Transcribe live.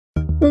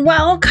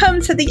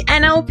Welcome to the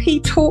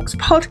NLP Talks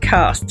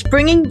podcast,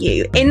 bringing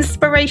you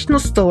inspirational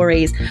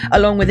stories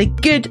along with a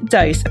good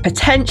dose of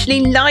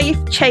potentially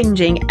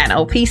life-changing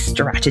NLP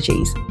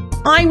strategies.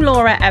 I'm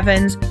Laura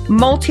Evans,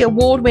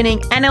 multi-award-winning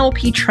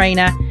NLP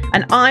trainer,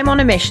 and I'm on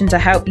a mission to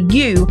help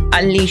you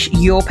unleash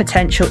your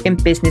potential in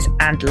business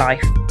and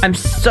life. I'm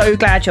so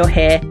glad you're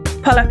here.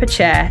 Pull up a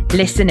chair,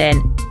 listen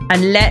in,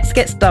 and let's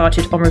get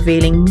started on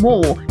revealing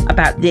more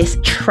about this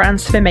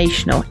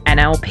transformational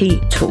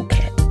NLP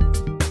toolkit.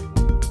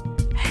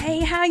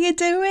 How you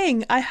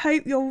doing? I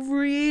hope you're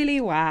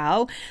really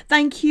well.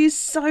 Thank you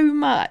so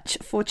much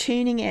for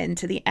tuning in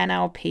to the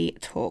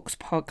NLP Talks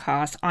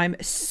podcast. I'm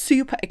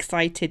super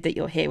excited that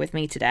you're here with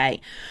me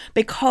today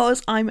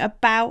because I'm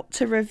about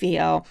to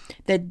reveal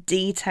the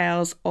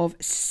details of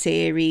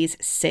Series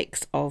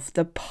 6 of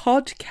the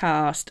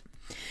podcast.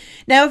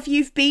 Now, if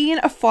you've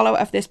been a follower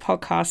of this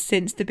podcast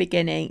since the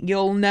beginning,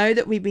 you'll know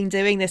that we've been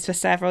doing this for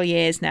several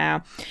years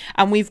now,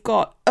 and we've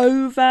got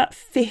over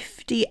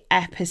 50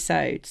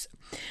 episodes.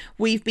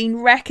 We've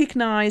been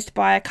recognised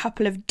by a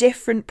couple of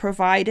different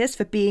providers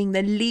for being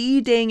the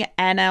leading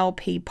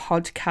NLP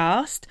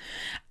podcast.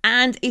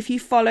 And if you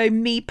follow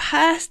me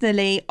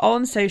personally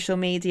on social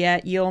media,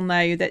 you'll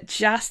know that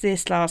just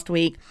this last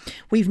week,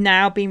 we've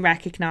now been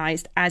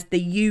recognised as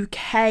the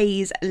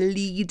UK's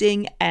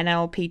leading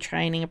NLP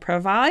training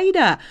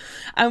provider.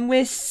 And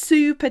we're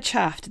super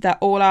chuffed that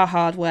all our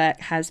hard work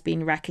has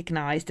been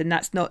recognised. And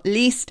that's not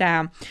least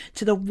down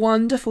to the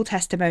wonderful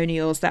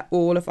testimonials that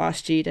all of our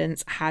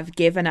students have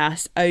given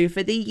us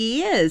over the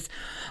years.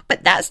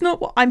 But that's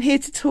not what I'm here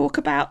to talk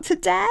about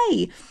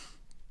today.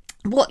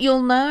 What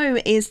you'll know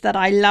is that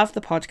I love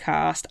the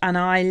podcast and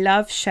I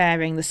love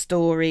sharing the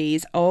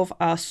stories of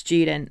our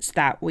students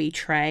that we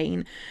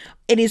train.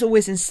 It is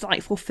always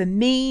insightful for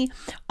me.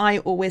 I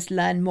always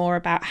learn more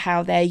about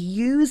how they're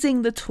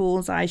using the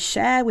tools I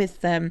share with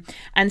them,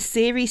 and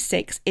Series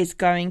 6 is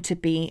going to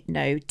be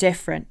no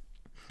different.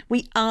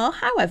 We are,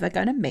 however,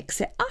 going to mix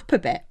it up a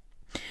bit.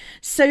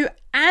 So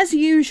as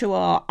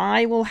usual,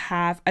 I will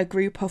have a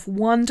group of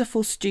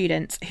wonderful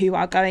students who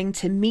are going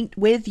to meet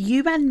with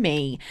you and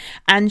me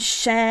and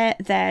share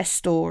their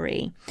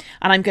story.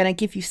 And I'm going to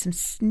give you some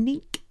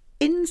sneak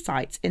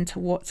insights into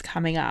what's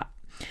coming up.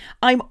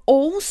 I'm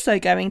also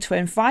going to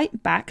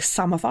invite back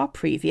some of our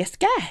previous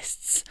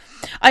guests.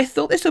 I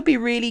thought this would be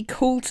really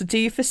cool to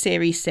do for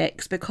Series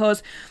 6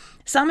 because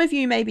some of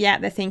you may be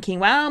out there thinking,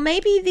 well,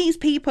 maybe these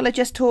people are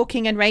just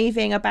talking and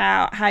raving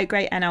about how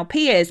great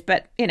NLP is,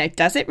 but,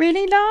 does it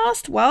really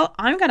last? Well,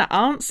 I'm going to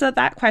answer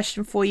that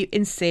question for you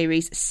in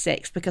Series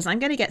 6 because I'm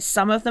going to get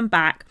some of them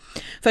back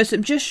for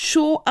some just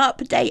short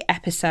update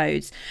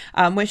episodes,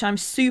 which I'm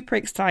super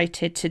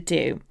excited to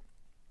do.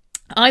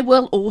 I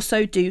will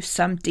also do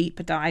some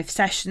deeper dive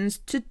sessions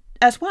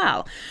as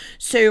well.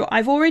 So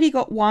I've already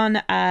got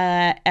one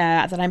that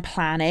I'm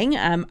planning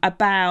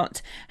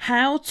about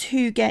how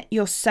to get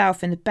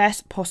yourself in the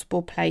best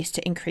possible place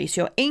to increase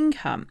your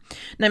income.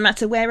 No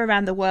matter where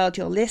around the world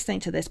you're listening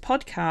to this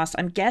podcast,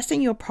 I'm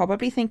guessing you're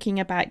probably thinking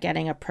about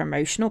getting a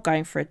promotion or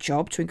going for a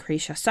job to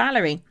increase your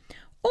salary.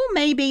 Or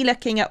maybe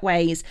looking at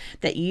ways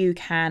that you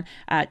can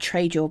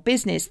trade your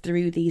business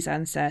through these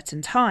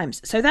uncertain times.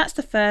 So that's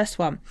the first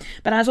one.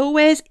 But as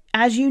always,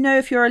 as you know,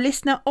 if you're a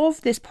listener of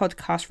this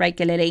podcast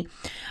regularly,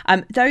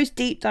 those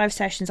deep dive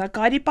sessions are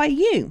guided by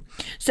you.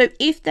 So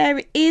if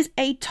there is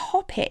a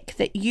topic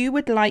that you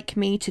would like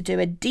me to do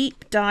a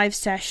deep dive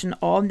session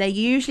on, they're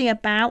usually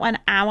about an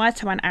hour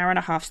to an hour and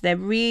a half. So they're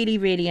really,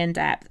 really in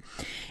depth.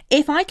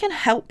 If I can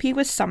help you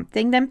with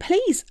something, then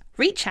please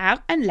reach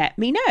out and let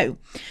me know.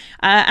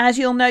 As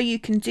you'll know, you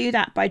can do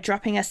that by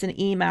dropping us an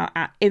email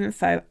at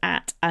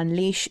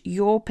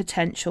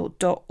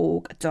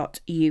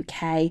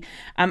info@unleashyourpotential.org.uk,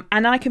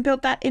 and I can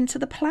build that into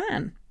the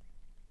plan.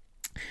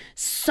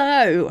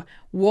 So,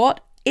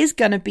 what is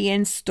going to be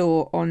in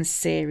store on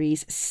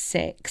Series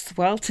 6?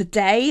 Well,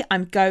 today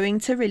I'm going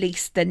to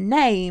release the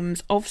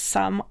names of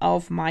some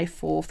of my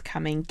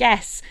forthcoming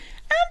guests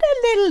and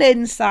a little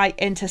insight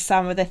into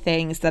some of the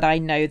things that I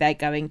know they're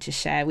going to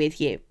share with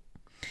you.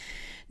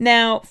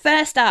 Now,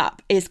 first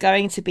up is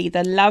going to be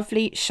the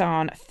lovely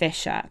Sian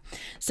Fisher.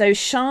 So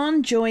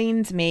Sian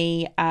joined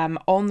me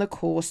on the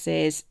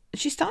courses.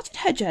 She started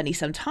her journey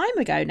some time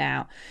ago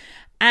now.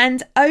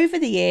 And over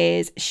the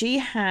years, she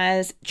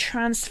has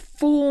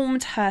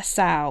transformed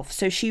herself.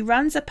 So she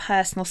runs a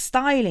personal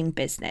styling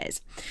business.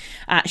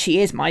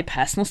 She is my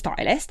personal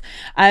stylist.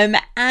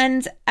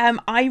 And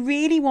I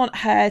really want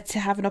her to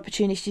have an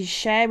opportunity to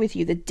share with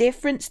you the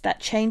difference that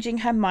changing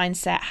her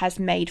mindset has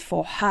made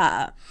for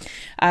her.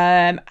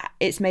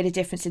 It's made a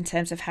difference in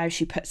terms of how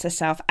she puts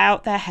herself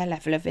out there, her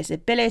level of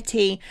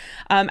visibility.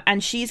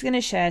 And she's going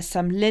to share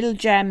some little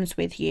gems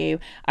with you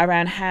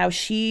around how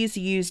she's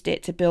used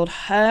it to build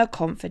her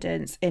confidence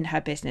in her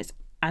business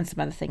and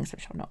some other things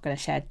which I'm not going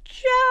to share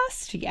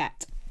just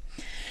yet.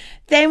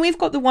 Then we've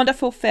got the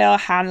wonderful Phil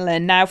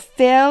Hanlon. Now,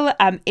 Phil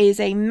is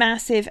a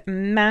massive,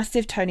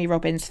 massive Tony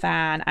Robbins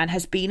fan and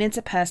has been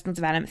into personal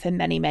development for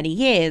many, many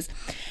years.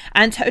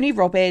 And Tony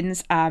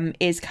Robbins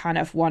is kind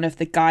of one of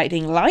the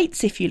guiding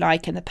lights, if you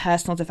like, in the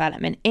personal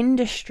development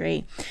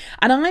industry.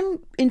 And I'm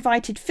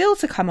invited Phil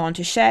to come on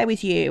to share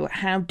with you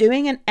how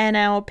doing an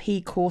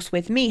NLP course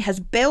with me has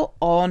built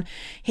on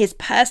his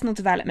personal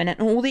development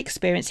and all the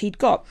experience he'd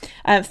got.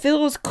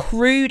 Phil's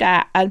crewed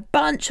at a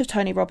bunch of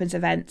Tony Robbins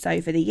events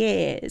over the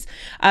years.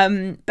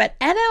 But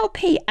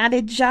NLP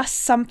added just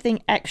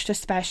something extra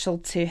special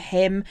to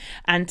him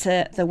and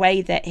to the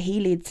way that he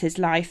leads his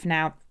life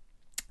now.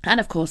 And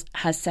of course,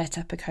 has set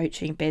up a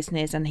coaching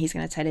business, and he's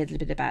going to tell you a little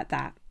bit about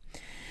that.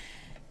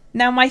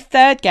 Now, my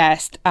third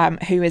guest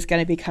who is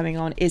going to be coming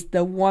on is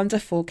the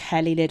wonderful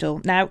Kelly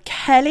Liddle. Now,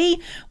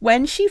 Kelly,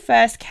 when she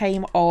first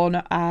came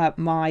on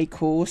my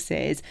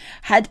courses,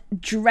 had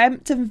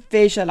dreamt and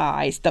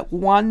visualized that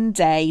one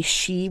day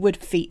she would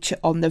feature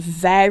on the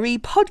very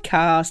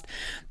podcast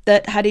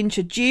that had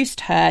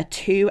introduced her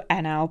to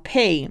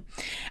NLP.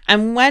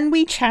 And when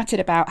we chatted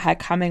about her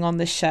coming on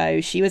the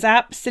show, she was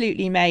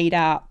absolutely made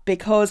up,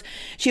 because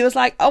she was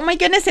like, oh my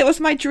goodness, it was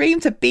my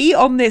dream to be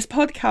on this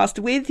podcast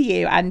with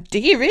you. And do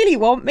you really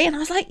want me? And I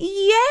was like,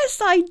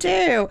 yes, I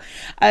do.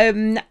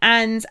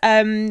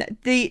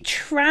 The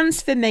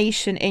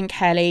transformation in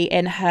Kelly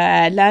in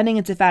her learning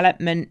and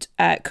development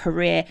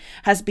career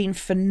has been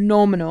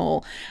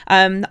phenomenal.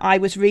 I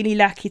was really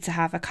lucky to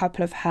have a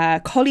couple of her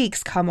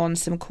colleagues come on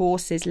some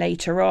courses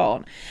later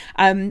on,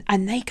 and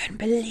they couldn't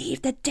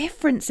believe the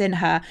difference in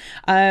her.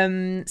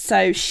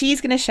 So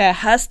she's going to share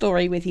her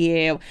story with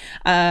you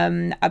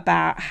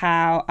about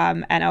how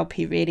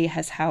NLP really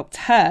has helped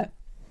her.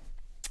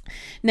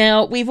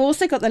 Now, we've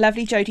also got the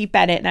lovely Jodie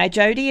Bennett. Now,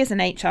 Jodie is an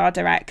HR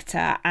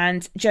director,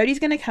 and Jodie's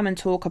going to come and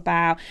talk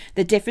about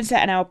the difference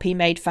that NLP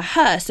made for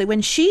her. So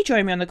when she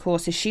joined me on the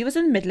courses, she was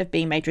in the middle of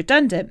being made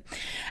redundant.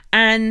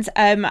 And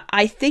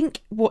I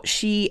think I'll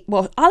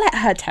let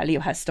her tell you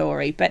her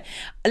story, but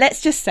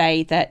let's just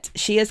say that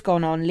she has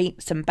gone on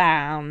leaps and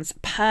bounds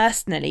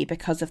personally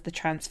because of the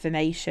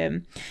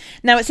transformation.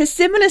 Now, it's a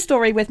similar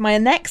story with my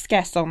next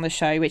guest on the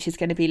show, which is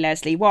going to be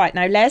Leslie White.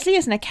 Now, Leslie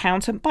is an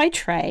accountant by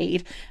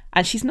trade,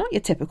 and she's not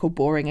your typical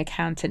boring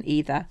accountant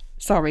either.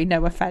 Sorry,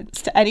 no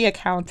offence to any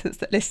accountants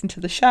that listen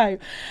to the show.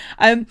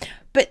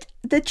 But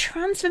the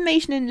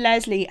transformation in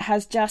Leslie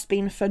has just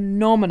been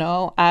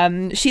phenomenal.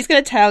 She's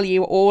going to tell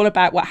you all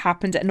about what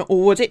happened at an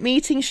audit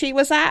meeting she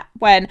was at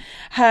when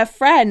her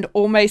friend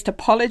almost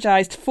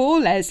apologised for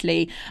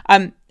Leslie.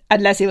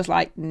 And Leslie was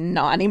like,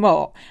 not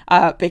anymore,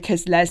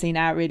 because Leslie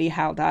now really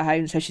held her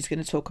home. So she's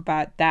going to talk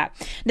about that.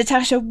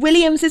 Natasha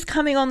Williams is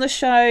coming on the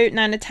show.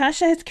 Now,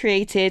 Natasha has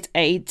created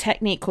a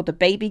technique called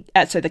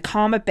the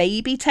Karma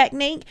Baby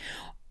technique,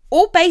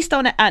 all based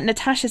on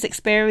Natasha's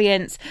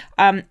experience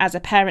as a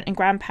parent and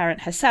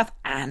grandparent herself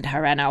and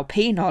her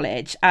NLP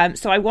knowledge.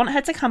 So I want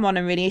her to come on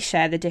and really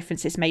share the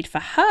difference it's made for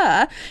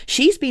her.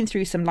 She's been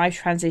through some life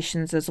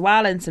transitions as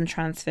well and some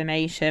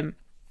transformation.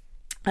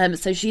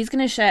 So she's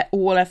going to share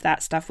all of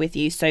that stuff with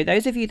you. So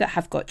those of you that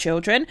have got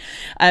children,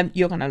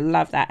 you're going to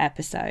love that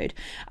episode.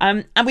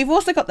 And we've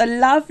also got the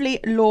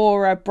lovely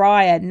Laura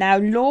Bryan. Now,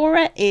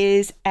 Laura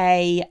is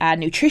a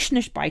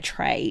nutritionist by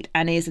trade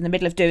and is in the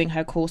middle of doing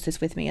her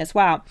courses with me as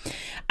well.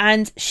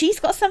 And she's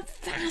got some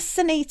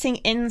fascinating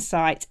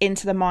insights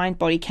into the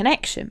mind-body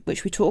connection,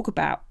 which we talk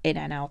about in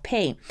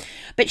NLP.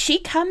 But she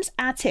comes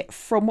at it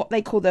from what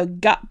they call the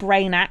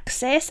gut-brain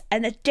axis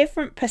and a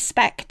different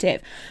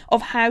perspective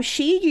of how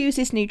she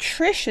uses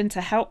nutrition to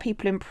help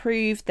people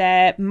improve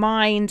their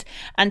mind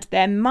and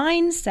their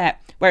mindset.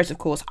 Whereas, of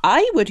course,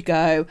 I would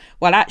go,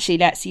 well, actually,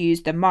 let's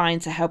use the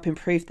mind to help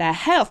improve their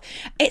health.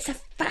 It's a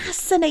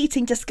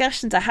fascinating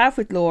discussion to have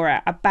with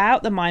Laura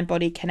about the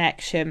mind-body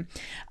connection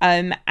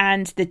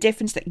and the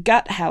difference that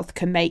gut health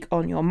can make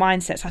on your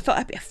mindset. So I thought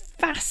that'd be a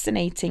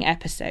fascinating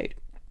episode.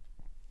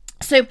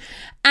 So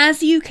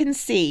as you can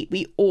see,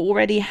 we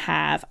already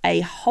have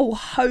a whole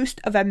host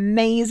of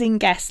amazing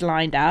guests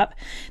lined up.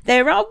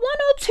 There are one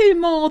or two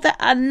more that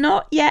are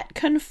not yet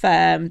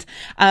confirmed.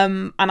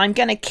 And I'm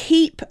going to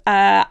keep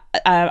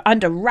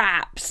under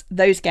wraps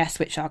those guests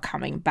which are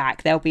coming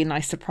back. There'll be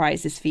nice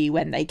surprises for you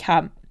when they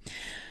come.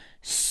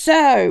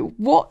 So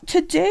what to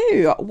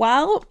do?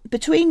 Well,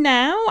 between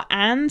now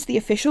and the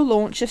official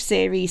launch of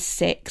Series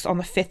 6 on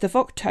the 5th of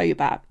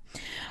October,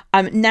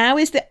 now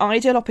is the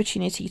ideal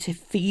opportunity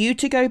for you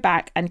to go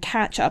back and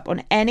catch up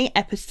on any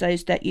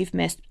episodes that you've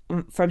missed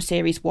from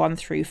Series 1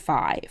 through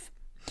 5.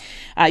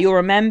 You'll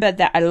remember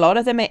that a lot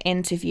of them are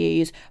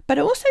interviews, but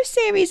also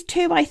Series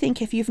 2, I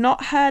think if you've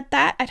not heard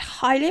that, I'd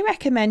highly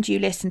recommend you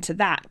listen to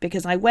that,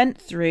 because I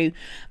went through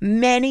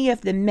many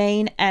of the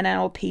main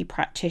NLP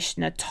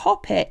practitioner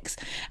topics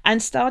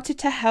and started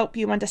to help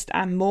you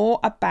understand more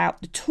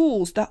about the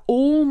tools that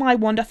all my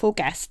wonderful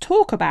guests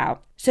talk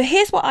about. So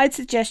here's what I'd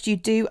suggest you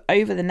do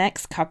over the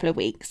next couple of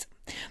weeks.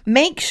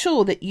 Make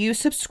sure that you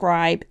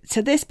subscribe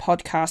to this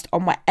podcast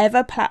on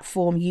whatever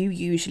platform you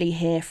usually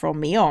hear from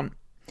me on.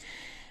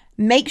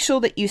 Make sure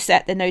that you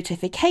set the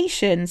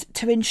notifications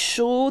to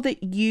ensure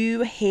that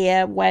you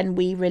hear when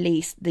we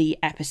release the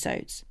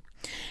episodes.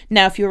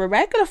 Now, if you're a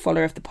regular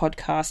follower of the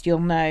podcast, you'll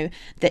know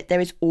that there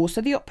is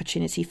also the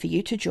opportunity for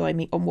you to join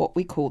me on what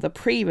we call the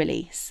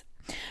pre-release.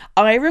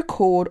 I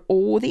record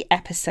all the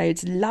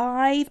episodes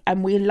live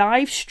and we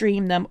live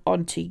stream them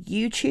onto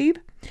YouTube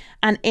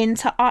and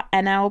into our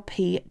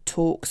NLP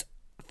Talks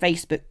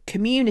Facebook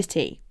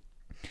community.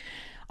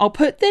 I'll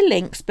put the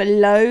links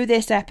below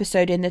this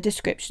episode in the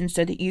description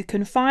so that you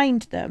can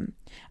find them.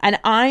 And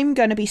I'm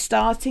going to be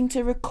starting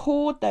to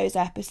record those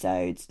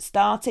episodes,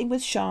 starting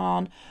with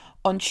Sian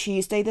on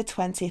Tuesday, the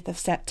 20th of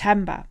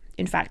September.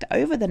 In fact,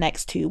 over the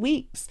next 2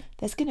 weeks,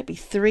 there's going to be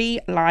 3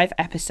 live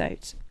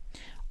episodes.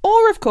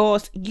 Or, of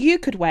course, you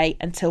could wait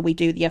until we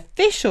do the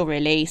official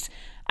release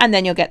and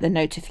then you'll get the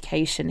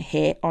notification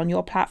here on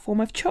your platform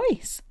of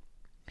choice.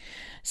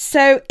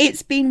 So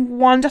it's been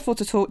wonderful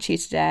to talk to you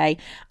today,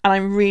 and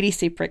I'm really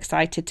super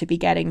excited to be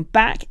getting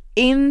back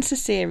into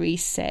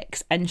Series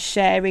 6 and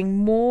sharing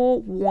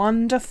more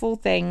wonderful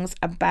things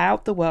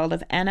about the world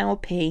of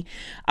NLP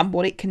and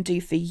what it can do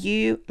for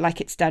you,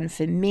 like it's done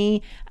for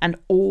me and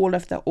all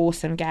of the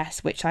awesome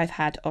guests which I've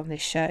had on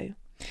this show.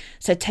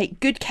 So take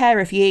good care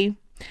of you,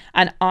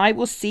 and I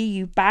will see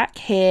you back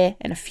here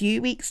in a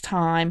few weeks'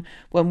 time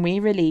when we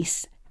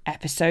release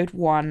episode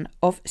 1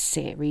 of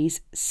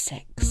Series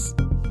 6.